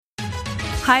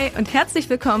Hi und herzlich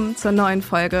willkommen zur neuen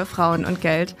Folge Frauen und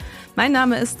Geld. Mein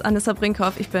Name ist Anissa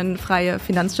Brinkhoff, ich bin freie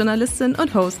Finanzjournalistin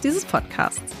und Host dieses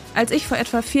Podcasts. Als ich vor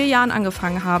etwa 4 Jahren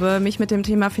angefangen habe, mich mit dem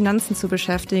Thema Finanzen zu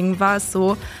beschäftigen, war es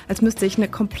so, als müsste ich eine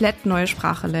komplett neue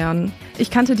Sprache lernen.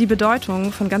 Ich kannte die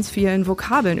Bedeutung von ganz vielen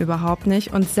Vokabeln überhaupt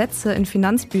nicht und Sätze in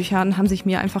Finanzbüchern haben sich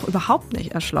mir einfach überhaupt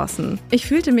nicht erschlossen. Ich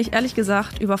fühlte mich ehrlich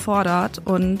gesagt überfordert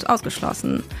und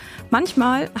ausgeschlossen.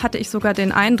 Manchmal hatte ich sogar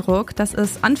den Eindruck, dass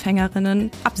es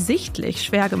Anfängerinnen absichtlich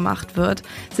schwer gemacht wird,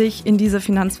 sich in diese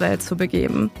Finanzwelt zu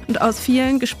begeben. Und aus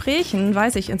vielen Gesprächen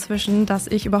weiß ich inzwischen, dass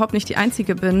ich überhaupt nicht die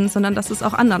Einzige bin, sondern dass es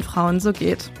auch anderen Frauen so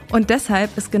geht. Und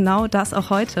deshalb ist genau das auch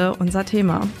heute unser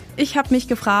Thema. Ich habe mich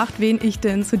gefragt, wen ich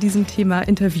denn zu diesem Thema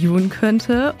interviewen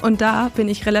könnte, und da bin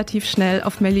ich relativ schnell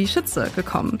auf Melli Schütze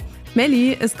gekommen.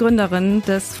 Melli ist Gründerin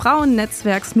des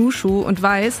Frauennetzwerks Nushu und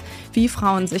weiß, wie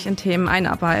Frauen sich in Themen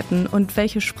einarbeiten und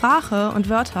welche Sprache und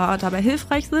Wörter dabei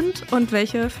hilfreich sind und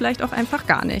welche vielleicht auch einfach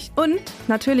gar nicht. Und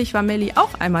natürlich war Melli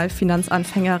auch einmal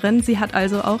Finanzanfängerin, sie hat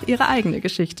also auch ihre eigene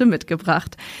Geschichte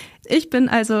mitgebracht. Ich bin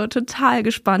also total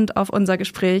gespannt auf unser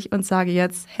Gespräch und sage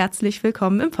jetzt herzlich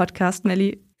willkommen im Podcast,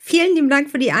 Melli. Vielen lieben Dank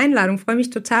für die Einladung, ich freue mich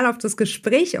total auf das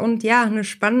Gespräch und ja, eine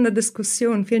spannende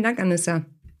Diskussion. Vielen Dank, Anissa.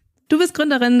 Du bist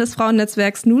Gründerin des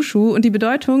Frauennetzwerks Nushu und die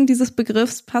Bedeutung dieses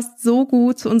Begriffs passt so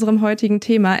gut zu unserem heutigen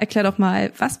Thema. Erklär doch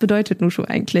mal, was bedeutet Nushu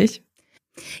eigentlich?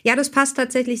 Ja, das passt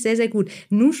tatsächlich sehr, sehr gut.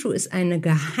 Nushu ist eine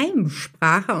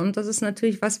Geheimsprache und das ist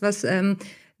natürlich was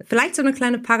vielleicht so eine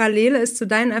kleine Parallele ist zu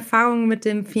deinen Erfahrungen mit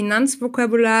dem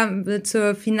Finanzvokabular,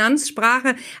 zur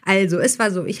Finanzsprache. Also, es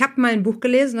war so, ich habe mal ein Buch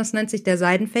gelesen, das nennt sich Der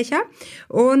Seidenfächer.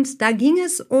 Und da ging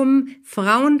es um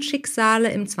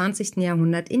Frauenschicksale im 20.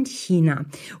 Jahrhundert in China.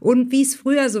 Und wie es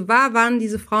früher so war, waren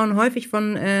diese Frauen häufig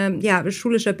von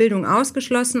schulischer Bildung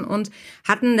ausgeschlossen und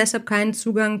hatten deshalb keinen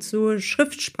Zugang zu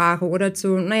Schriftsprache oder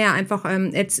zu,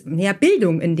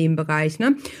 Bildung in dem Bereich.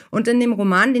 Ne? Und in dem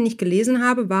Roman, den ich gelesen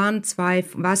habe,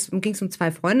 ging es um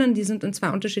 2 Freundinnen, die sind in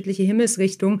 2 unterschiedliche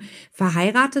Himmelsrichtungen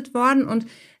verheiratet worden und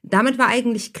damit war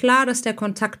eigentlich klar, dass der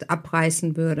Kontakt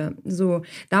abreißen würde. So,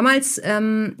 damals,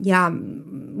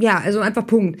 also einfach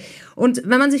Punkt. Und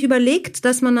wenn man sich überlegt,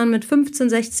 dass man dann mit 15,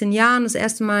 16 Jahren das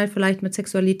erste Mal vielleicht mit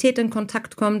Sexualität in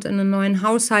Kontakt kommt, in einen neuen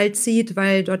Haushalt zieht,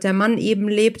 weil dort der Mann eben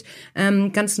lebt,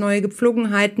 mit ganz neuen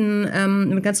Gepflogenheiten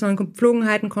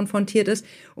konfrontiert ist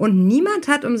und niemand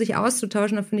hat, um sich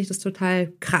auszutauschen, dann finde ich das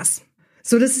total krass.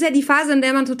 So, das ist ja die Phase, in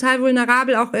der man total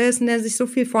vulnerabel auch ist, in der sich so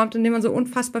viel formt, in der man so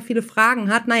unfassbar viele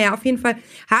Fragen hat. Naja, auf jeden Fall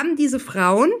haben diese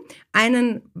Frauen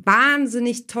einen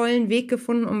wahnsinnig tollen Weg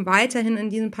gefunden, um weiterhin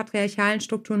in diesen patriarchalen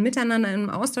Strukturen miteinander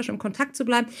im Austausch, im Kontakt zu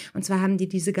bleiben. Und zwar haben die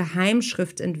diese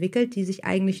Geheimschrift entwickelt, die sich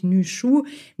eigentlich Nushu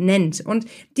nennt. Und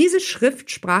diese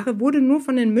Schriftsprache wurde nur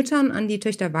von den Müttern an die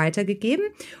Töchter weitergegeben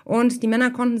und die Männer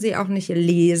konnten sie auch nicht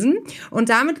lesen. Und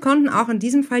damit konnten auch in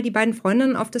diesem Fall die beiden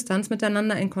Freundinnen auf Distanz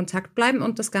miteinander in Kontakt bleiben.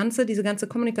 Und diese ganze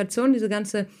Kommunikation,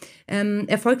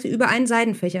 erfolgte über einen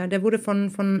Seidenfächer. Der wurde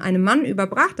von einem Mann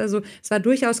überbracht. Also es war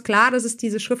durchaus klar, dass es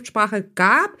diese Schriftsprache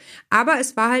gab, aber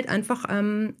es war halt einfach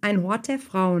ein Hort der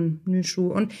Frauen,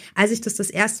 Nushu. Und als ich das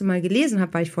erste Mal gelesen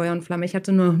habe, war ich Feuer und Flamme. Ich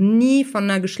hatte noch nie von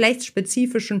einer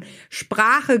geschlechtsspezifischen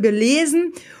Sprache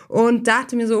gelesen und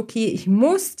dachte mir so, okay, ich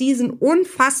muss diesen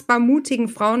unfassbar mutigen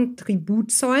Frauen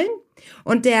Tribut zollen.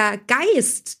 Und der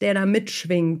Geist, der da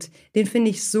mitschwingt, den finde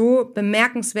ich so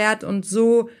bemerkenswert und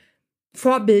so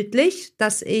vorbildlich,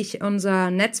 dass ich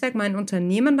unser Netzwerk, mein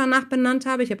Unternehmen danach benannt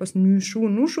habe. Ich habe aus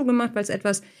Nushu gemacht, weil es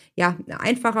etwas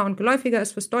einfacher und geläufiger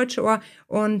ist fürs deutsche Ohr.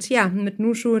 Und ja, mit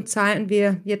Nushu setzen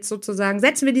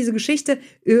wir diese Geschichte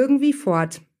irgendwie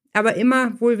fort. Aber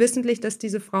immer wohl wissentlich, dass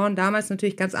diese Frauen damals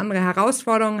natürlich ganz andere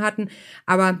Herausforderungen hatten.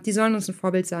 Aber die sollen uns ein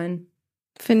Vorbild sein.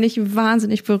 Finde ich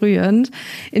wahnsinnig berührend.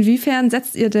 Inwiefern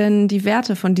setzt ihr denn die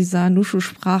Werte von dieser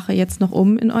Nushu-Sprache jetzt noch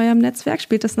um in eurem Netzwerk?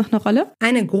 Spielt das noch eine Rolle?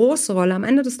 Eine große Rolle. Am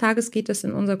Ende des Tages geht es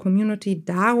in unserer Community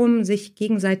darum, sich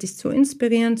gegenseitig zu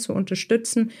inspirieren, zu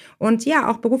unterstützen und ja,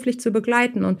 auch beruflich zu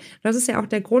begleiten. Und das ist ja auch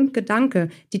der Grundgedanke.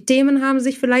 Die Themen haben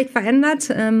sich vielleicht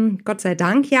verändert, Gott sei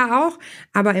Dank ja auch.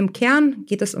 Aber im Kern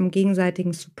geht es um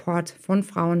gegenseitigen Support von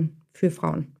Frauen für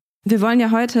Frauen. Wir wollen ja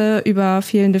heute über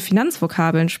fehlende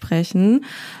Finanzvokabeln sprechen,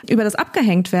 über das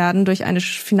Abgehängt-werden durch eine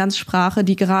Finanzsprache,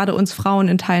 die gerade uns Frauen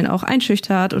in Teilen auch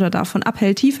einschüchtert oder davon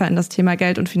abhält, tiefer in das Thema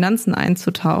Geld und Finanzen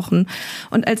einzutauchen.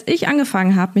 Und als ich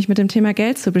angefangen habe, mich mit dem Thema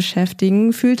Geld zu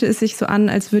beschäftigen, fühlte es sich so an,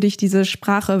 als würde ich diese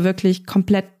Sprache wirklich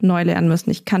komplett neu lernen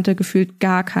müssen. Ich kannte gefühlt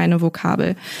gar keine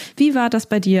Vokabel. Wie war das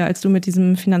bei dir, als du mit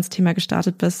diesem Finanzthema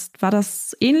gestartet bist? War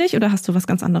das ähnlich oder hast du was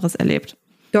ganz anderes erlebt?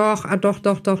 Doch.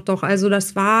 Also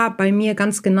das war bei mir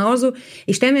ganz genauso.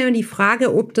 Ich stelle mir immer die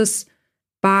Frage, ob das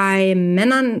bei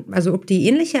Männern, also ob die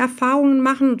ähnliche Erfahrungen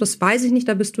machen, das weiß ich nicht,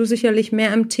 da bist du sicherlich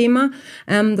mehr im Thema.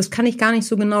 Das kann ich gar nicht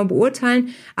so genau beurteilen.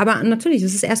 Aber natürlich,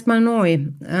 es ist erstmal neu.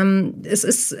 Es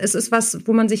ist was,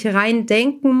 wo man sich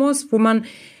reindenken muss, wo man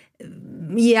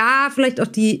ja vielleicht auch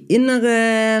die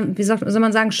innere, wie soll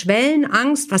man sagen,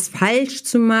 Schwellenangst, was falsch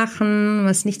zu machen,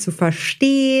 was nicht zu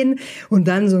verstehen und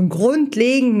dann so einen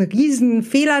grundlegenden riesen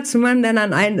Fehler zu machen, der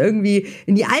dann einen irgendwie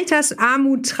in die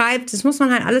Altersarmut treibt. Das muss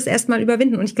man halt alles erstmal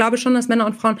überwinden. Und ich glaube schon, dass Männer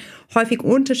und Frauen häufig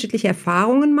unterschiedliche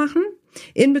Erfahrungen machen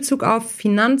in Bezug auf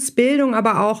Finanzbildung,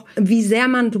 aber auch wie sehr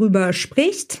man drüber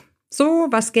spricht. So,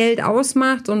 was Geld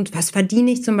ausmacht und was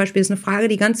verdiene ich zum Beispiel, ist eine Frage,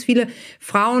 die ganz viele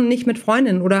Frauen nicht mit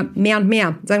Freundinnen oder mehr und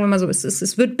mehr, sagen wir mal so,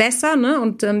 es wird besser, ne?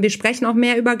 Und wir sprechen auch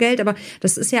mehr über Geld, aber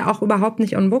das ist ja auch überhaupt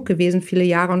nicht en vogue gewesen viele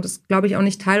Jahre und das ist, glaube ich, auch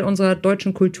nicht Teil unserer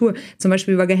deutschen Kultur, zum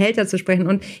Beispiel über Gehälter zu sprechen.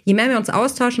 Und je mehr wir uns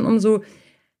austauschen, umso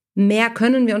mehr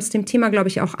können wir uns dem Thema, glaube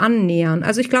ich, auch annähern.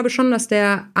 Also ich glaube schon, dass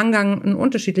der Angang ein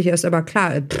unterschiedlicher ist, aber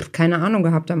klar, keine Ahnung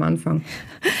gehabt am Anfang.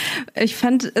 Ich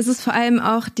fand, es ist vor allem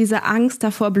auch diese Angst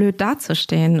davor, blöd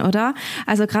dazustehen, oder?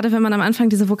 Also gerade wenn man am Anfang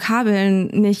diese Vokabeln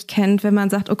nicht kennt, wenn man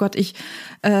sagt, oh Gott, ich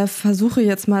versuche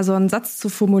jetzt mal so einen Satz zu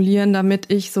formulieren,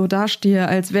 damit ich so dastehe,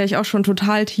 als wäre ich auch schon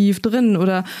total tief drin,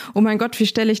 oder oh mein Gott, wie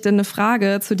stelle ich denn eine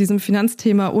Frage zu diesem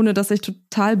Finanzthema, ohne dass ich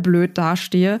total blöd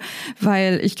dastehe,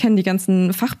 weil ich kenne die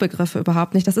ganzen Fachbegriffe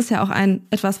überhaupt nicht. Das ist ja auch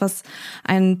etwas, was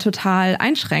einen total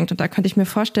einschränkt. Und da könnte ich mir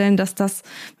vorstellen, dass das,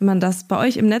 wenn man das bei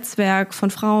euch im Netzwerk von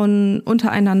Frauen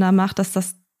untereinander macht, dass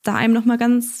das da einem nochmal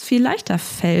ganz viel leichter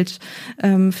fällt,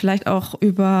 vielleicht auch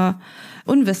über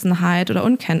Unwissenheit oder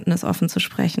Unkenntnis offen zu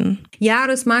sprechen. Ja,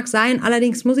 das mag sein.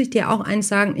 Allerdings muss ich dir auch eins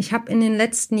sagen. Ich habe in den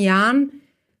letzten Jahren,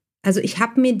 ich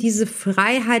habe mir diese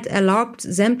Freiheit erlaubt,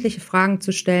 sämtliche Fragen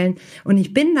zu stellen. Und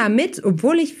ich bin damit,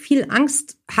 obwohl ich viel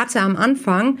Angst hatte am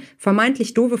Anfang,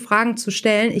 vermeintlich doofe Fragen zu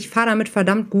stellen, ich fahre damit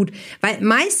verdammt gut. Weil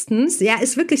meistens, ja,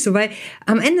 ist wirklich so, weil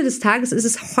am Ende des Tages ist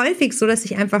es häufig so, dass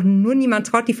sich einfach nur niemand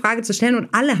traut, die Frage zu stellen und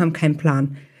alle haben keinen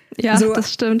Plan. Ja, so,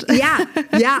 das stimmt.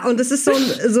 Ja, und es ist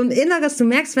so ein inneres, du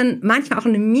merkst, wenn manchmal auch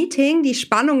in einem Meeting die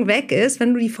Spannung weg ist,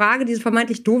 wenn du diese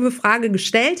vermeintlich doofe Frage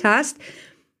gestellt hast,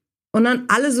 und dann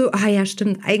alle so, ja,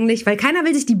 stimmt eigentlich, weil keiner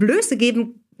will sich die Blöße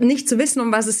geben, nicht zu wissen,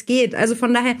 um was es geht. Also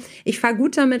von daher, ich fahre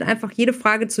gut damit, einfach jede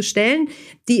Frage zu stellen,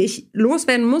 die ich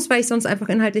loswerden muss, weil ich sonst einfach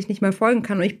inhaltlich nicht mehr folgen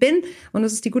kann. Und ich bin, und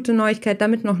das ist die gute Neuigkeit,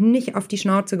 damit noch nicht auf die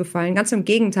Schnauze gefallen. Ganz im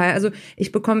Gegenteil. Also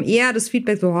ich bekomme eher das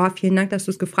Feedback so, vielen Dank, dass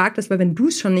du es gefragt hast, weil wenn du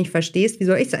es schon nicht verstehst, wie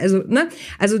soll ich es?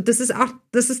 Also das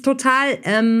ist total,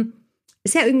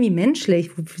 ist ja irgendwie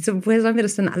menschlich. Woher sollen wir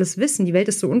das denn alles wissen? Die Welt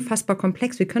ist so unfassbar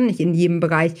komplex. Wir können nicht in jedem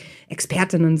Bereich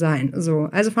Expertinnen sein. So.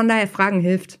 Also von daher, Fragen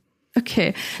hilft.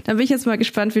 Okay, dann bin ich jetzt mal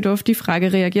gespannt, wie du auf die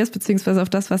Frage reagierst, beziehungsweise auf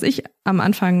das, was ich am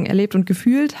Anfang erlebt und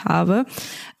gefühlt habe.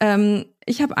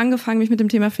 Ich habe angefangen, mich mit dem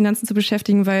Thema Finanzen zu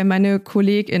beschäftigen, weil meine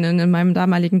KollegInnen in meinem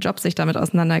damaligen Job sich damit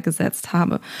auseinandergesetzt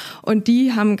haben. Und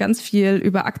die haben ganz viel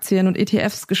über Aktien und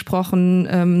ETFs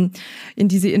gesprochen, in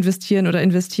die sie investieren oder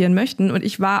investieren möchten. Und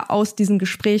ich war aus diesen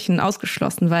Gesprächen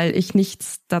ausgeschlossen, weil ich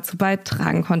nichts dazu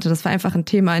beitragen konnte. Das war einfach ein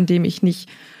Thema, in dem ich nicht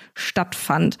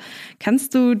stattfand.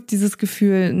 Kannst du dieses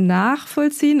Gefühl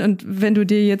nachvollziehen? Und wenn du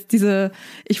dir jetzt diese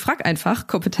Ich frag einfach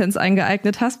Kompetenz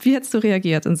eingeeignet hast, wie hättest du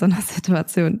reagiert in so einer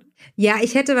Situation? Ja,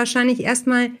 ich hätte wahrscheinlich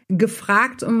erstmal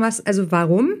gefragt,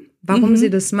 warum sie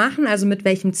das machen, also mit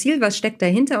welchem Ziel, was steckt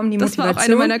dahinter, um die Motivation. Das war auch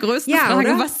eine meiner größten Fragen.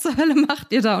 Oder? Was zur Hölle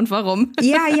macht ihr da und warum?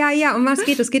 Ja, um was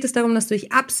geht es? Geht es darum, dass du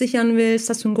dich absichern willst?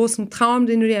 Hast du einen großen Traum,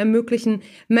 den du dir ermöglichen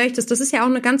möchtest? Das ist ja auch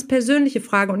eine ganz persönliche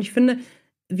Frage und ich finde,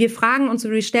 wir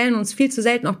stellen uns viel zu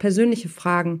selten auch persönliche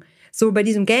Fragen. So bei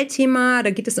diesem Geldthema, da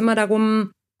geht es immer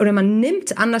darum, oder man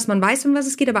nimmt an, dass man weiß, um was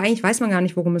es geht, aber eigentlich weiß man gar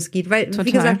nicht, worum es geht. Weil,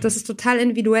 Wie gesagt, das ist total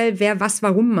individuell, wer was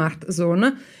warum macht. So,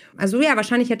 ne? Also ja,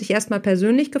 wahrscheinlich hätte ich erstmal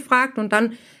persönlich gefragt und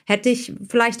dann hätte ich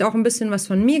vielleicht auch ein bisschen was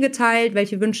von mir geteilt,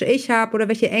 welche Wünsche ich habe oder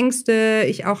welche Ängste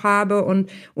ich auch habe und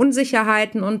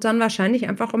Unsicherheiten und dann wahrscheinlich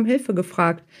einfach um Hilfe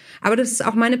gefragt. Aber das ist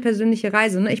auch meine persönliche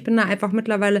Reise. Ne? Ich bin da einfach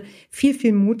mittlerweile viel,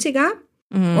 viel mutiger.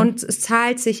 Und es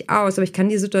zahlt sich aus. Aber ich kann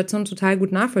die Situation total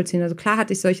gut nachvollziehen. Also klar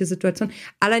hatte ich solche Situationen.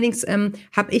 Allerdings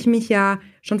habe ich mich ja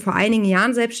schon vor einigen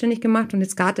Jahren selbstständig gemacht und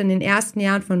jetzt gerade in den ersten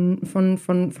Jahren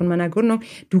von meiner Gründung.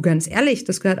 Du, ganz ehrlich,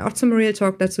 das gehört auch zum Real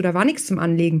Talk dazu. Da war nichts zum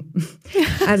Anlegen.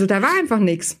 Also da war einfach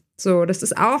nichts. So,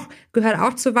 gehört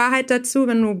auch zur Wahrheit dazu.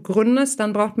 Wenn du gründest,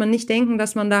 dann braucht man nicht denken,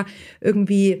 dass man da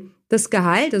irgendwie das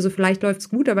Gehalt, also vielleicht läuft's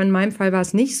gut, aber in meinem Fall war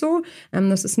es nicht so.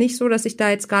 Das ist nicht so, dass ich da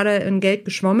jetzt gerade in Geld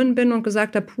geschwommen bin und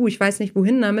gesagt habe, ich weiß nicht,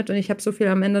 wohin damit und ich habe so viel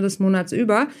am Ende des Monats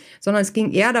über, sondern es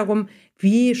ging eher darum,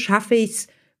 wie schaffe ich es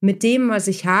mit dem, was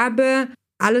ich habe,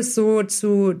 alles so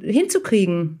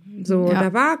hinzukriegen. So, ja.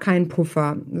 Da war kein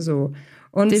Puffer. So.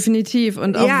 Und definitiv.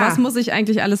 Und auch, was muss ich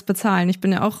eigentlich alles bezahlen? Ich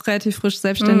bin ja auch relativ frisch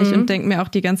selbstständig und denke mir auch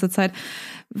die ganze Zeit,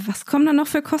 was kommen da noch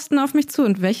für Kosten auf mich zu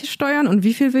und welche Steuern und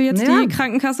wie viel will jetzt die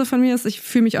Krankenkasse von mir? Ich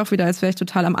fühle mich auch wieder, als wäre ich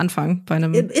total am Anfang bei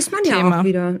einem Thema. Ist man ja auch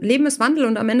wieder. Leben ist Wandel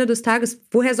und am Ende des Tages,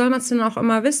 woher soll man es denn auch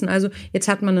immer wissen? Also jetzt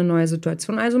hat man eine neue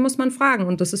Situation, also muss man fragen.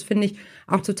 Und das ist, finde ich,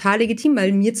 auch total legitim.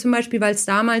 Weil mir zum Beispiel, weil es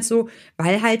damals so,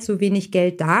 weil halt so wenig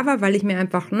Geld da war, weil ich mir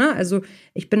einfach, also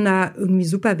ich bin da irgendwie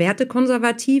super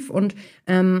wertekonservativ und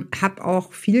habe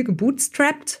auch viel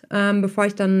gebootstrapped, bevor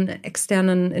ich dann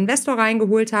externen Investor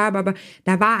reingeholt habe. Aber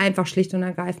da war einfach schlicht und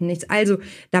ergreifend nichts. Also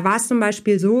da war es zum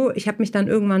Beispiel so, ich habe mich dann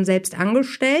irgendwann selbst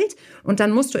angestellt und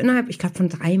dann musst du innerhalb, ich glaube, von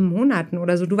 3 Monaten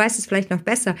oder so, du weißt es vielleicht noch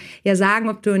besser, ja sagen,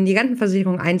 ob du in die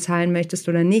Rentenversicherung einzahlen möchtest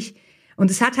oder nicht. Und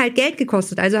es hat halt Geld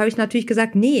gekostet. Also habe ich natürlich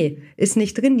gesagt, nee, ist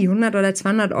nicht drin. Die 100 oder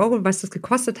 200 Euro, was das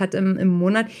gekostet hat im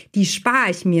Monat, die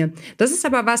spare ich mir. Das ist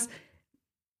aber was,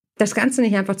 das kannst du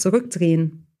nicht einfach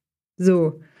zurückdrehen.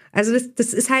 So. Also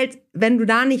das ist halt, wenn du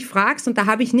da nicht fragst, und da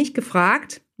habe ich nicht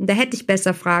gefragt, da hätte ich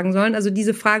besser fragen sollen. Also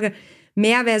diese Frage,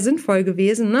 mehr wäre sinnvoll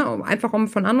gewesen, ne? Um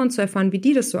von anderen zu erfahren, wie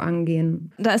die das so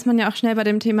angehen. Da ist man ja auch schnell bei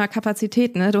dem Thema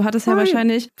Kapazität, ne? Du hattest ja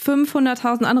wahrscheinlich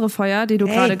 500.000 andere Feuer, die du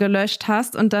gerade gelöscht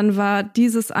hast und dann war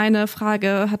dieses eine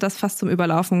Frage, hat das fast zum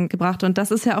Überlaufen gebracht und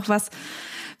das ist ja auch was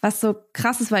so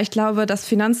krass ist, weil ich glaube, das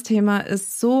Finanzthema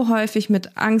ist so häufig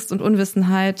mit Angst und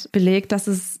Unwissenheit belegt, dass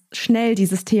es schnell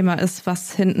dieses Thema ist,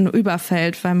 was hinten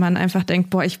überfällt, weil man einfach denkt,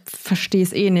 boah, ich verstehe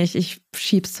es eh nicht, ich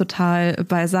schieb's total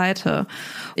beiseite.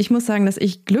 Ich muss sagen, dass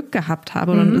ich Glück gehabt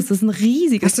habe und es ist ein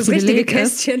riesiges Privileg. Hast du das richtige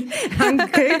Kästchen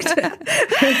angekriegt?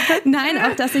 Nein,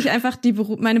 auch, dass ich einfach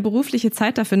meine berufliche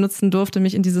Zeit dafür nutzen durfte,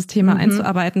 mich in dieses Thema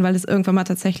einzuarbeiten, weil es irgendwann mal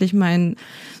tatsächlich mein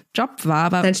Job war.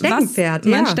 Aber dein Steckenpferd,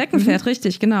 Mein Steckenpferd,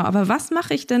 richtig, genau. Aber was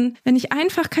mache ich denn, wenn ich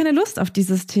einfach keine Lust auf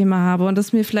dieses Thema habe und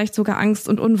es mir vielleicht sogar Angst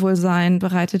und Unwohlsein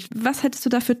bereitet? Was hättest du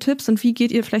da für Tipps und wie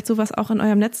geht ihr vielleicht sowas auch in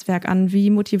eurem Netzwerk an? Wie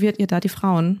motiviert ihr da die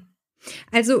Frauen?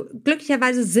 Also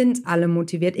glücklicherweise sind alle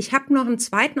motiviert. Ich habe noch einen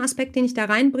zweiten Aspekt, den ich da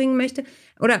reinbringen möchte.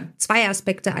 Oder 2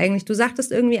 Aspekte eigentlich. Du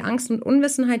sagtest irgendwie Angst und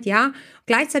Unwissenheit, ja.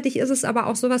 Gleichzeitig ist es aber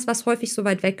auch sowas, was häufig so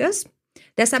weit weg ist.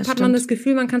 Deshalb hat man das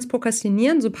Gefühl, man kann es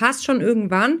prokrastinieren. So passt schon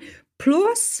irgendwann.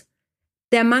 Plus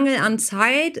der Mangel an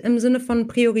Zeit im Sinne von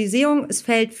Priorisierung. Es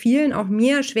fällt vielen, auch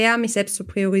mir, schwer, mich selbst zu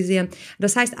priorisieren.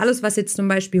 Das heißt, alles, was jetzt zum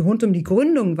Beispiel rund um die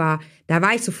Gründung war, da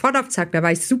war ich sofort auf Zack, da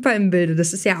war ich super im Bilde.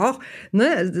 Das ist ja auch,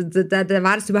 da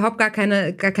war das überhaupt gar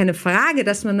keine Frage,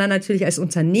 dass man dann natürlich als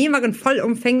Unternehmerin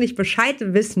vollumfänglich Bescheid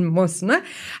wissen muss. Ne?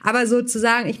 Aber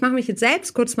sozusagen, ich mache mich jetzt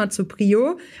selbst kurz mal zu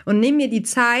Prio und nehme mir die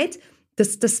Zeit.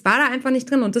 Das war da einfach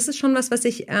nicht drin. Und das ist schon was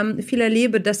ich viel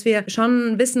erlebe, dass wir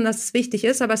schon wissen, dass es wichtig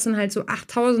ist, aber es sind halt so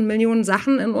 8.000 Millionen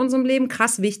Sachen in unserem Leben,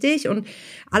 krass wichtig und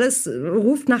alles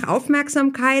ruft nach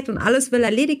Aufmerksamkeit und alles will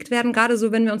erledigt werden, gerade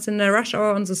so, wenn wir uns in der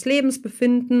Rush-Hour unseres Lebens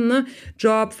befinden, ne?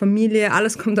 Job, Familie,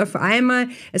 alles kommt auf einmal.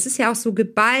 Es ist ja auch so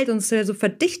geballt und es ist ja so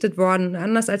verdichtet worden,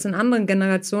 anders als in anderen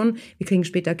Generationen. Wir kriegen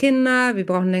später Kinder, wir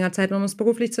brauchen länger Zeit, um uns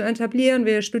beruflich zu etablieren,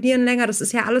 wir studieren länger, das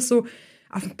ist ja alles so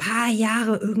auf ein paar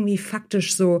Jahre irgendwie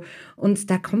faktisch so. Und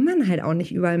da kommt man halt auch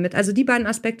nicht überall mit. Also die beiden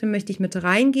Aspekte möchte ich mit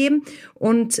reingeben.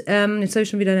 Und jetzt habe ich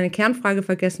schon wieder deine Kernfrage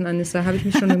vergessen, Anissa. Habe ich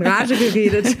mich schon in Rage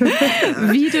geredet.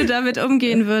 Wie du damit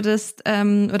umgehen würdest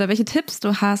oder welche Tipps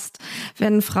du hast,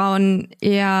 wenn Frauen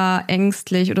eher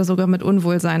ängstlich oder sogar mit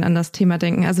Unwohlsein an das Thema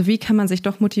denken. Also wie kann man sich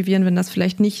doch motivieren, wenn das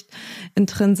vielleicht nicht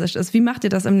intrinsisch ist? Wie macht ihr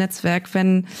das im Netzwerk,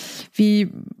 wie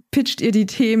pitcht ihr die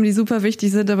Themen, die super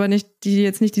wichtig sind, aber die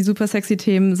jetzt nicht die super sexy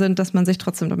Themen sind, dass man sich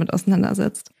trotzdem damit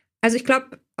auseinandersetzt? Also ich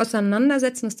glaube,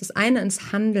 auseinandersetzen ist das eine,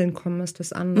 ins Handeln kommen ist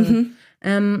das andere.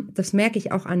 Das merke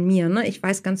ich auch an mir. Ne? Ich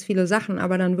weiß ganz viele Sachen,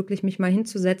 aber dann wirklich mich mal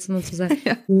hinzusetzen und zu sagen,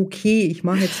 okay, ich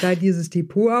mache jetzt da dieses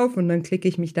Depot auf und dann klicke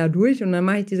ich mich da durch und dann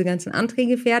mache ich diese ganzen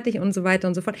Anträge fertig und so weiter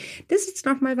und so fort. Das ist jetzt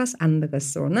nochmal was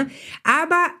anderes so. Ne?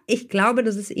 Aber ich glaube,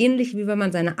 das ist ähnlich, wie wenn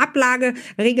man seine Ablage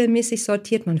regelmäßig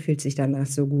sortiert. Man fühlt sich danach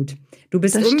so gut. Du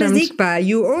bist unbesiegbar,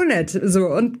 you own it. So.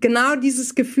 Und genau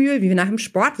dieses Gefühl, wie nach dem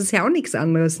Sport, das ist ja auch nichts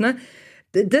anderes, ne?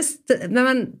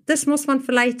 Das muss man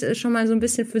vielleicht schon mal so ein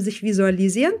bisschen für sich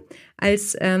visualisieren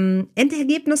als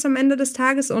Endergebnis am Ende des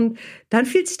Tages und dann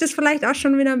fühlt sich das vielleicht auch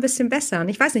schon wieder ein bisschen besser. Und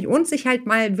ich weiß nicht, und sich halt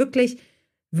mal wirklich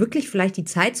vielleicht die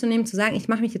Zeit zu nehmen, zu sagen, ich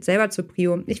mache mich jetzt selber zur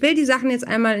Prio. Ich will die Sachen jetzt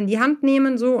einmal in die Hand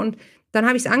nehmen so und dann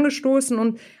habe ich es angestoßen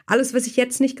und alles, was ich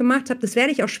jetzt nicht gemacht habe, das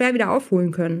werde ich auch schwer wieder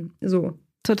aufholen können. So.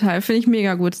 Total, finde ich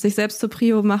mega gut. Sich selbst zur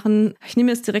Prio machen. Ich nehme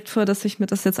jetzt direkt vor, dass ich mir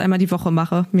das jetzt einmal die Woche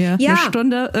mache. Mir eine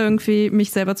Stunde irgendwie mich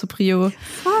selber zur Prio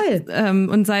Voll.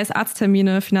 Und sei es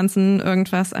Arzttermine, Finanzen,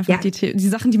 irgendwas, einfach die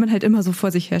Sachen, die man halt immer so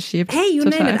vor sich her schiebt. Hey, you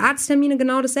name it, Arzttermine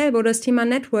genau dasselbe. Oder das Thema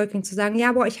Networking, zu sagen,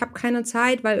 ja, ich habe keine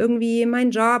Zeit, weil irgendwie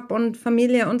mein Job und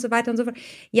Familie und so weiter und so fort.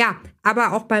 Ja,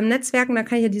 aber auch beim Netzwerken, da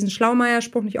kann ich ja diesen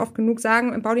Schlaumeier-Spruch nicht oft genug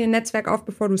sagen, bau dir ein Netzwerk auf,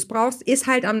 bevor du es brauchst, ist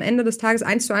halt am Ende des Tages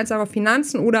 1:1 auch auf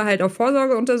Finanzen oder halt auf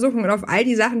Vorsorgeuntersuchungen und auf all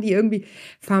die Sachen, die irgendwie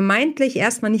vermeintlich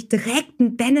erstmal nicht direkt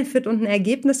einen Benefit und ein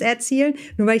Ergebnis erzielen.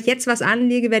 Nur weil ich jetzt was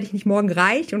anlege, werde ich nicht morgen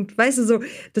reich. Und weißt du, so,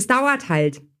 das dauert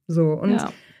halt so. Und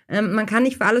man kann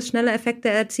nicht für alles schnelle Effekte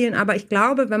erzielen, aber ich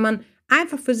glaube, wenn man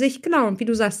einfach für sich, genau, und wie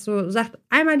du sagst, so sagt,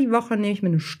 einmal die Woche nehme ich mir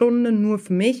eine Stunde nur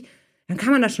für mich, dann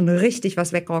kann man da schon richtig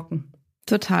was wegrocken.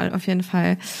 Total, auf jeden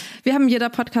Fall. Wir haben in jeder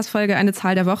Podcast-Folge eine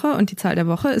Zahl der Woche und die Zahl der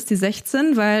Woche ist die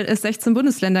 16, weil es 16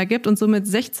 Bundesländer gibt und somit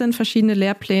 16 verschiedene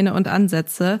Lehrpläne und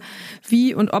Ansätze,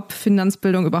 wie und ob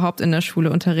Finanzbildung überhaupt in der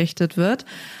Schule unterrichtet wird.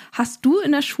 Hast du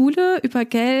in der Schule über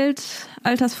Geld,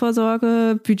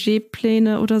 Altersvorsorge,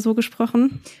 Budgetpläne oder so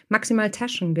gesprochen? Maximal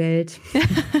Taschengeld.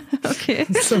 Okay.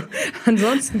 So,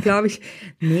 ansonsten glaube ich,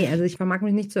 also ich vermag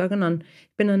mich nicht zu erinnern.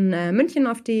 Ich bin in München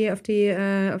auf die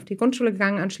Grundschule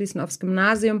gegangen, anschließend aufs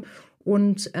Gymnasium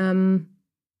und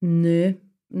nö.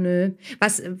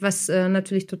 Was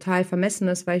natürlich total vermessen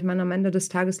ist, weil ich meine, am Ende des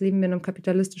Tages leben wir in einem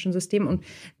kapitalistischen System und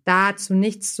dazu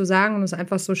nichts zu sagen und es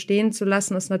einfach so stehen zu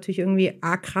lassen, ist natürlich irgendwie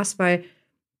krass, weil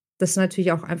das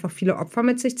natürlich auch einfach viele Opfer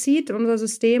mit sich zieht, unser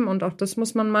System. Und auch das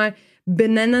muss man mal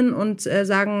benennen und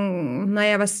sagen,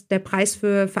 was der Preis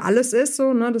für alles ist,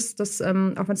 so, ne, das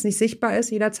auch wenn es nicht sichtbar ist,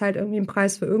 jederzeit irgendwie ein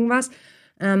Preis für irgendwas.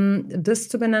 Das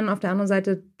zu benennen, auf der anderen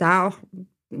Seite da auch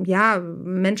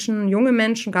junge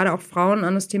Menschen, gerade auch Frauen,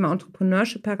 an das Thema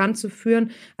Entrepreneurship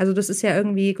heranzuführen. Also das ist ja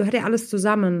irgendwie, gehört ja alles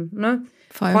zusammen, ne?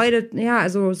 Voll. Freude,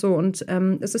 also so. Und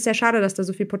es ist sehr schade, dass da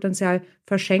so viel Potenzial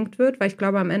verschenkt wird, weil ich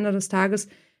glaube, am Ende des Tages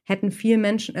hätten viele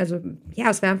Menschen, es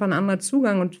wäre einfach ein anderer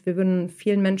Zugang und wir würden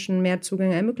vielen Menschen mehr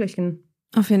Zugänge ermöglichen.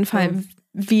 Auf jeden Fall. Ja.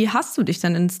 Wie hast du dich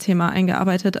dann ins Thema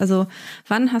eingearbeitet? Also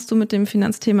wann hast du mit dem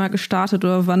Finanzthema gestartet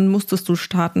oder wann musstest du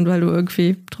starten, weil du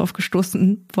irgendwie drauf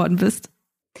gestoßen worden bist?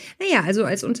 Also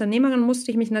als Unternehmerin musste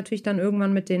ich mich natürlich dann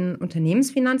irgendwann mit den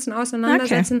Unternehmensfinanzen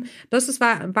auseinandersetzen. Okay. Das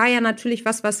war ja natürlich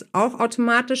was auch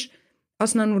automatisch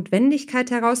aus einer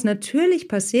Notwendigkeit heraus natürlich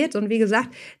passiert. Und wie gesagt,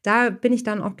 da bin ich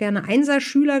dann auch gerne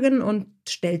Einserschülerin und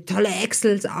stelle tolle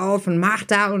Excels auf und mach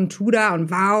da und tu da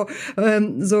und wow,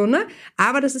 so, ne?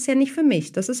 Aber das ist ja nicht für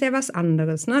mich. Das ist ja was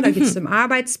anderes, ne? Da geht es um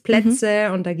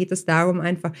Arbeitsplätze und da geht es darum,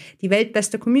 einfach die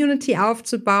weltbeste Community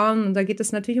aufzubauen und da geht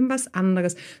es natürlich um was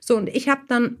anderes. So, und ich habe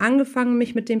dann angefangen,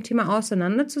 mich mit dem Thema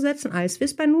auseinanderzusetzen, als wir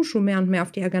es bei Nushu mehr und mehr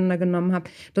auf die Agenda genommen haben.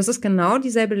 Das ist genau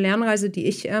dieselbe Lernreise, die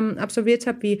ich absolviert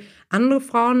habe, wie andere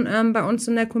Frauen bei uns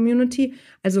in der Community.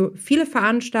 Also viele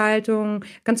Veranstaltungen,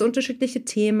 ganz unterschiedliche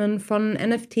Themen, von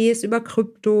NFTs über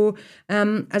Krypto.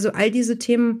 Also all diese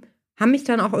Themen haben mich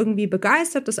dann auch irgendwie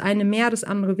begeistert. Das eine mehr, das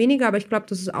andere weniger. Aber ich glaube,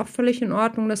 das ist auch völlig in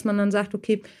Ordnung, dass man dann sagt,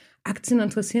 okay, Aktien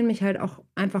interessieren mich halt auch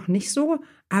einfach nicht so.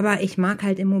 Aber ich mag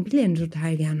halt Immobilien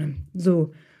total gerne.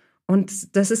 So.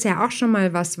 Und das ist ja auch schon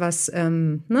mal was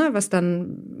dann,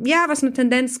 was eine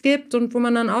Tendenz gibt und wo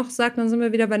man dann auch sagt, dann sind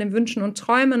wir wieder bei den Wünschen und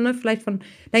Träumen, ne? Vielleicht von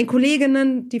deinen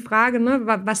Kolleginnen die Frage, ne,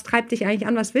 was treibt dich eigentlich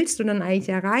an, was willst du denn eigentlich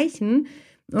erreichen?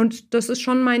 Und das ist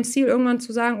schon mein Ziel, irgendwann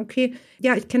zu sagen, okay,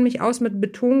 ja, ich kenne mich aus mit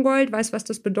Betongold, weiß, was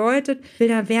das bedeutet, will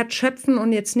da Wert schöpfen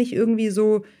und jetzt nicht irgendwie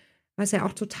so, was ja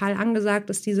auch total angesagt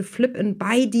ist, diese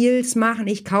Flip-and-Buy-Deals machen.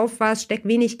 Ich kaufe was, stecke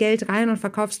wenig Geld rein und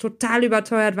verkaufe es total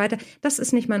überteuert weiter. Das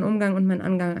ist nicht mein Umgang und mein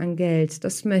Angang an Geld.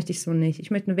 Das möchte ich so nicht.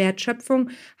 Ich möchte eine Wertschöpfung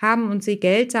haben und sehe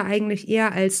Geld da eigentlich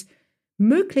eher als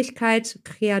Möglichkeit,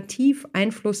 kreativ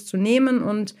Einfluss zu nehmen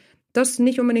und das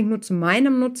nicht unbedingt nur zu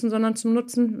meinem Nutzen, sondern zum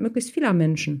Nutzen möglichst vieler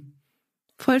Menschen.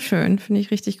 Voll schön, finde ich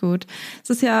richtig gut.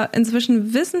 Es ist ja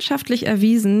inzwischen wissenschaftlich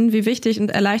erwiesen, wie wichtig und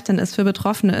erleichternd es für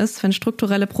Betroffene ist, wenn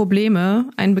strukturelle Probleme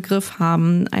einen Begriff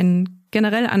haben, einen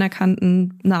generell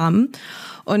anerkannten Namen.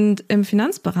 Und im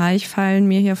Finanzbereich fallen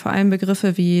mir hier vor allem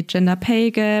Begriffe wie Gender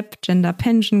Pay Gap, Gender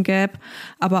Pension Gap,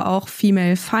 aber auch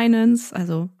Female Finance,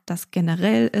 also dass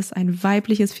generell es ein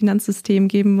weibliches Finanzsystem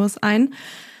geben muss, ein.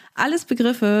 Alles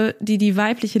Begriffe, die die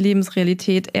weibliche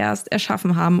Lebensrealität erst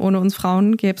erschaffen haben. Ohne uns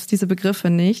Frauen gäbe es diese Begriffe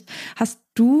nicht. Hast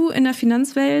du in der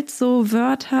Finanzwelt so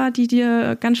Wörter, die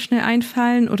dir ganz schnell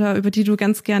einfallen oder über die du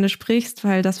ganz gerne sprichst,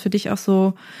 weil das für dich auch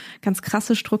so ganz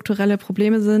krasse strukturelle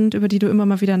Probleme sind, über die du immer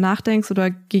mal wieder nachdenkst oder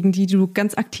gegen die du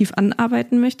ganz aktiv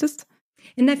anarbeiten möchtest?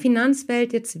 In der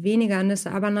Finanzwelt jetzt weniger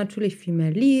Anissa, aber natürlich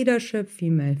Female Leadership,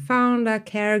 Female Founder,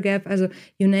 Care Gap, also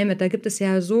you name it, da gibt es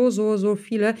ja so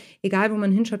viele, egal wo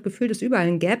man hinschaut, gefühlt ist überall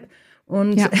ein Gap.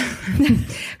 und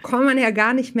kommt man ja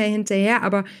gar nicht mehr hinterher.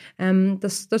 Aber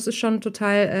das ist schon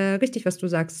total richtig, was du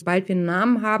sagst. Sobald wir einen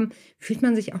Namen haben, fühlt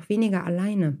man sich auch weniger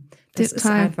alleine. Das ist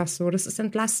einfach so, das ist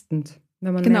entlastend.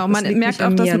 Wenn man man merkt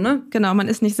auch, dass man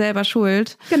ist nicht selber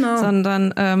schuld,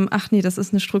 sondern das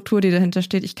ist eine Struktur, die dahinter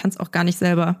steht. Ich kann es auch gar nicht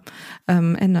selber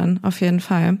ändern, auf jeden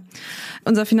Fall.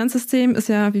 Unser Finanzsystem ist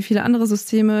ja wie viele andere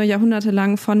Systeme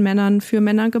jahrhundertelang von Männern für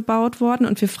Männer gebaut worden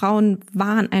und wir Frauen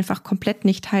waren einfach komplett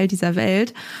nicht Teil dieser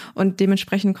Welt und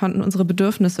dementsprechend konnten unsere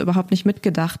Bedürfnisse überhaupt nicht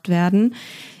mitgedacht werden.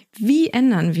 Wie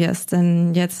ändern wir es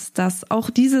denn jetzt, dass auch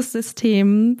dieses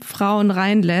System Frauen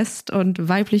reinlässt und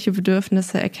weibliche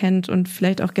Bedürfnisse erkennt und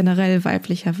vielleicht auch generell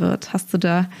weiblicher wird? Hast du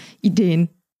da Ideen?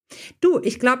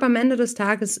 Ich glaube am Ende des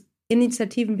Tages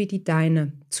Initiativen wie die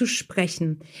deine, zu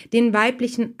sprechen, den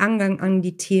weiblichen Angang an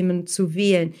die Themen zu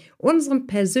wählen, unseren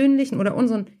persönlichen oder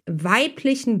unseren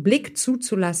weiblichen Blick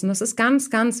zuzulassen, das ist ganz,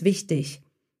 ganz wichtig.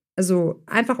 Also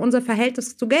einfach unser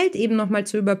Verhältnis zu Geld eben nochmal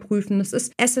zu überprüfen, das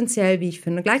ist essentiell, wie ich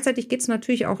finde. Gleichzeitig geht es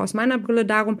natürlich auch aus meiner Brille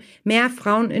darum, mehr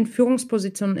Frauen in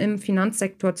Führungspositionen im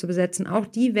Finanzsektor zu besetzen. Auch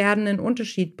die werden einen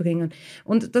Unterschied bringen.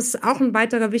 Und das ist auch ein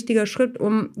weiterer wichtiger Schritt,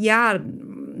 um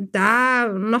da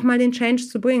nochmal den Change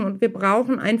zu bringen. Und wir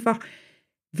brauchen einfach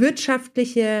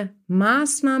wirtschaftliche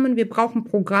Maßnahmen, wir brauchen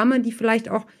Programme, die vielleicht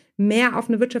auch mehr auf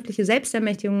eine wirtschaftliche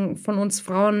Selbstermächtigung von uns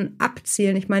Frauen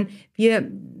abzielen. Ich meine,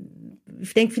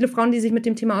 ich denke, viele Frauen, die sich mit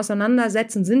dem Thema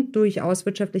auseinandersetzen, sind durchaus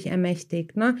wirtschaftlich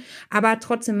ermächtigt. Ne? Aber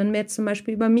trotzdem, wenn wir jetzt zum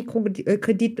Beispiel über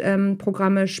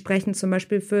Mikrokreditprogramme sprechen, zum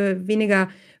Beispiel für weniger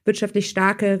wirtschaftlich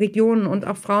starke Regionen und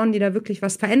auch Frauen, die da wirklich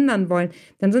was verändern wollen,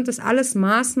 dann sind das alles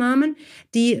Maßnahmen,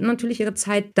 die natürlich ihre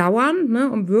Zeit dauern, ne,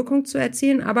 um Wirkung zu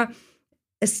erzielen, aber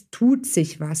es tut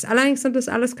sich was. Allerdings sind das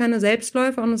alles keine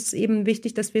Selbstläufer und es ist eben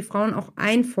wichtig, dass wir Frauen auch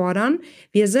einfordern.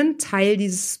 Wir sind Teil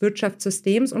dieses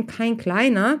Wirtschaftssystems und kein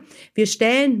kleiner. Wir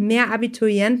stellen mehr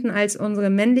Abiturienten als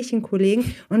unsere männlichen Kollegen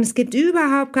und es gibt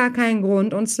überhaupt gar keinen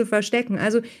Grund, uns zu verstecken.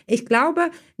 Also ich glaube,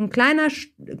 ein kleiner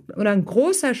oder ein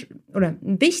großer oder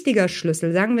ein wichtiger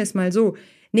Schlüssel, sagen wir es mal so,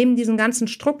 neben diesen ganzen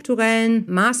strukturellen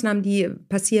Maßnahmen, die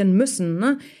passieren müssen,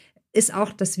 ne, ist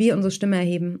auch, dass wir unsere Stimme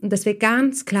erheben und dass wir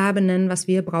ganz klar benennen, was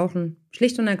wir brauchen.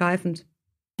 Schlicht und ergreifend.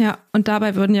 Ja, und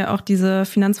dabei würden ja auch diese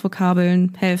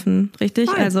Finanzvokabeln helfen, richtig?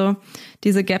 Voll. Also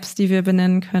diese Gaps, die wir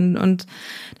benennen können. Und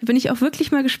da bin ich auch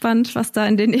wirklich mal gespannt, was da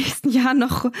in den nächsten Jahren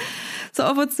noch so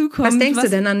auf uns zukommt. Was denkst du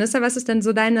denn, Anissa? Was ist denn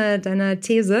so deine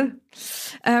These?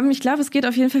 Ich glaube, es geht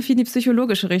auf jeden Fall viel in die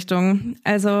psychologische Richtung.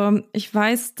 Also ich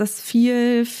weiß, dass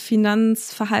viel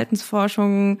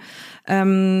Finanzverhaltensforschung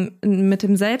mit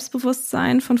dem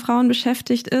Selbstbewusstsein von Frauen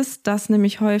beschäftigt ist, das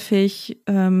nämlich häufig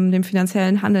dem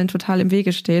finanziellen Handeln total im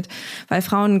Wege steht, weil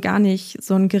Frauen gar nicht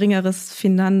so ein geringeres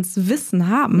Finanzwissen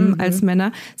haben als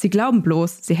Männer. Sie glauben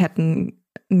bloß, sie hätten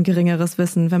ein geringeres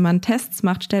Wissen. Wenn man Tests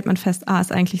macht, stellt man fest,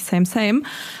 ist eigentlich same,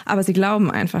 aber sie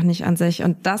glauben einfach nicht an sich.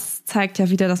 Und das zeigt ja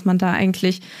wieder, dass man da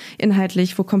eigentlich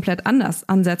inhaltlich wo komplett anders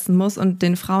ansetzen muss und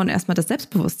den Frauen erstmal das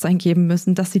Selbstbewusstsein geben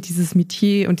müssen, dass sie dieses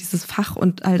Metier und dieses Fach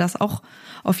und all das auch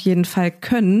auf jeden Fall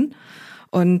können.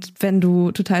 Und wenn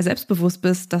du total selbstbewusst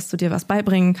bist, dass du dir was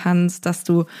beibringen kannst, dass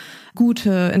du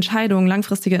gute Entscheidungen,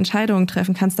 langfristige Entscheidungen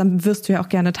treffen kannst, dann wirst du ja auch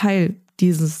gerne Teil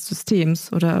dieses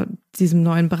Systems oder diesem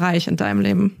neuen Bereich in deinem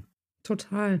Leben.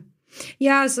 Total.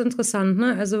 Ja, ist interessant,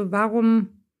 ne? Also wir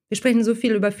sprechen so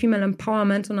viel über Female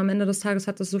Empowerment und am Ende des Tages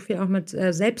hat das so viel auch mit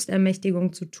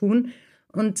Selbstermächtigung zu tun.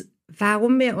 Und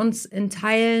warum wir uns in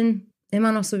Teilen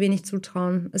immer noch so wenig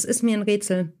zutrauen, es ist mir ein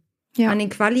Rätsel. Ja. An den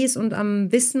Qualis und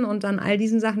am Wissen und an all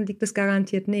diesen Sachen liegt es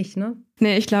garantiert nicht, ne?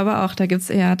 Nee, ich glaube auch, da gibt es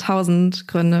eher 1000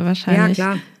 Gründe wahrscheinlich.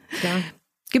 Ja, klar.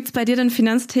 Gibt es bei dir denn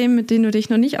Finanzthemen, mit denen du dich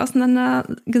noch nicht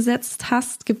auseinandergesetzt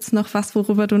hast? Gibt es noch was,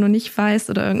 worüber du noch nicht weißt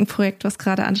oder irgendein Projekt, was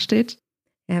gerade ansteht?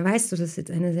 Ja, weißt du, das ist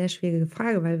jetzt eine sehr schwierige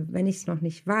Frage, weil wenn ich es noch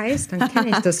nicht weiß, dann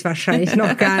kenne ich das wahrscheinlich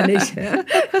noch gar nicht.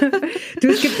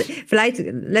 Vielleicht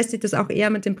lässt sich das auch eher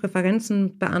mit den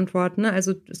Präferenzen beantworten. Ne?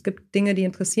 Also es gibt Dinge, die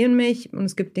interessieren mich und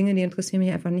es gibt Dinge, die interessieren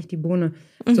mich einfach nicht die Bohne.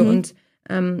 So, und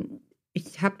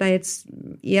ich habe da jetzt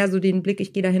eher so den Blick,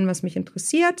 ich gehe dahin, was mich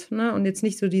interessiert, ne? Und jetzt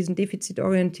nicht so diesen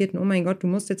defizitorientierten, oh mein Gott, du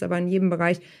musst jetzt aber in jedem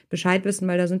Bereich Bescheid wissen,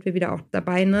 weil da sind wir wieder auch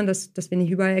dabei, ne? dass wir nicht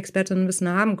überall Expertinnenwissen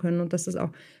haben können und dass das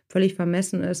auch völlig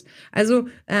vermessen ist. Also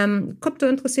Krypto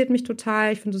interessiert mich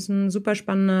total, ich finde das ein super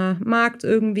spannender Markt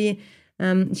irgendwie.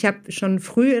 Ich habe schon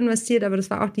früh investiert, aber das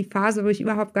war auch die Phase, wo ich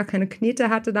überhaupt gar keine Knete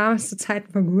hatte, damals zur Zeit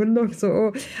von Gründung.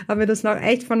 So, habe mir das noch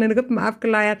echt von den Rippen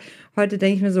abgeleiert. Heute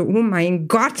denke ich mir so, oh mein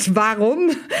Gott,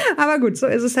 warum? Aber gut, so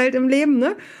ist es halt im Leben,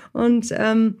 ne? Und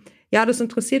ja, das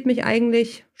interessiert mich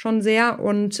eigentlich schon sehr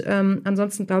und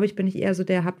ansonsten, glaube ich, bin ich eher so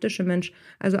der haptische Mensch.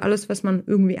 Also alles, was man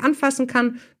irgendwie anfassen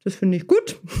kann, das finde ich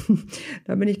gut.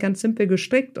 Da bin ich ganz simpel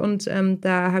gestrickt und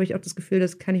da habe ich auch das Gefühl,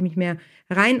 das kann ich mich mehr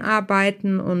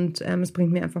reinarbeiten und es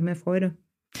bringt mir einfach mehr Freude.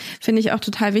 Finde ich auch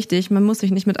total wichtig. Man muss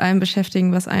sich nicht mit allem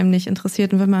beschäftigen, was einem nicht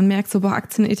interessiert. Und wenn man merkt, so, boah,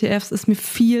 Aktien-ETFs ist mir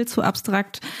viel zu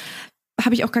abstrakt,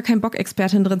 habe ich auch gar keinen Bock,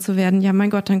 Expertin drin zu werden. Ja, mein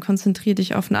Gott, dann konzentriere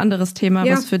dich auf ein anderes Thema,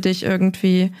 was für dich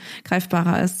irgendwie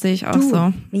greifbarer ist. Sehe ich auch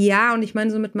so. Ja, und ich meine,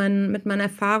 so mit meiner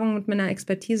Erfahrung, mit meiner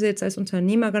Expertise jetzt als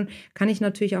Unternehmerin, kann ich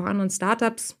natürlich auch anderen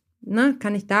Startups,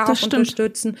 kann ich da auch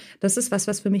unterstützen. Das ist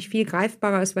was für mich viel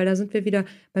greifbarer ist, weil da sind wir wieder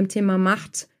beim Thema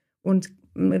Macht und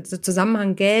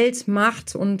Zusammenhang Geld,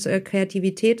 Macht und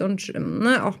Kreativität und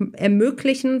auch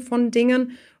Ermöglichen von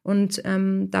Dingen. Und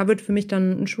da wird für mich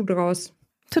dann ein Schuh draus.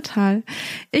 Total.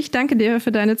 Ich danke dir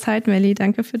für deine Zeit, Melli.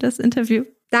 Danke für das Interview.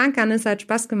 Danke, Anne, es hat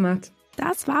Spaß gemacht.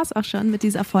 Das war's auch schon mit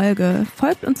dieser Folge.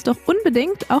 Folgt uns doch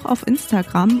unbedingt auch auf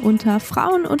Instagram unter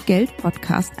Frauen und Geld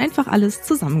Podcast. Einfach alles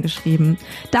zusammengeschrieben.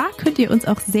 Da könnt ihr uns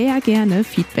auch sehr gerne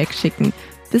Feedback schicken.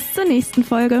 Bis zur nächsten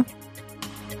Folge.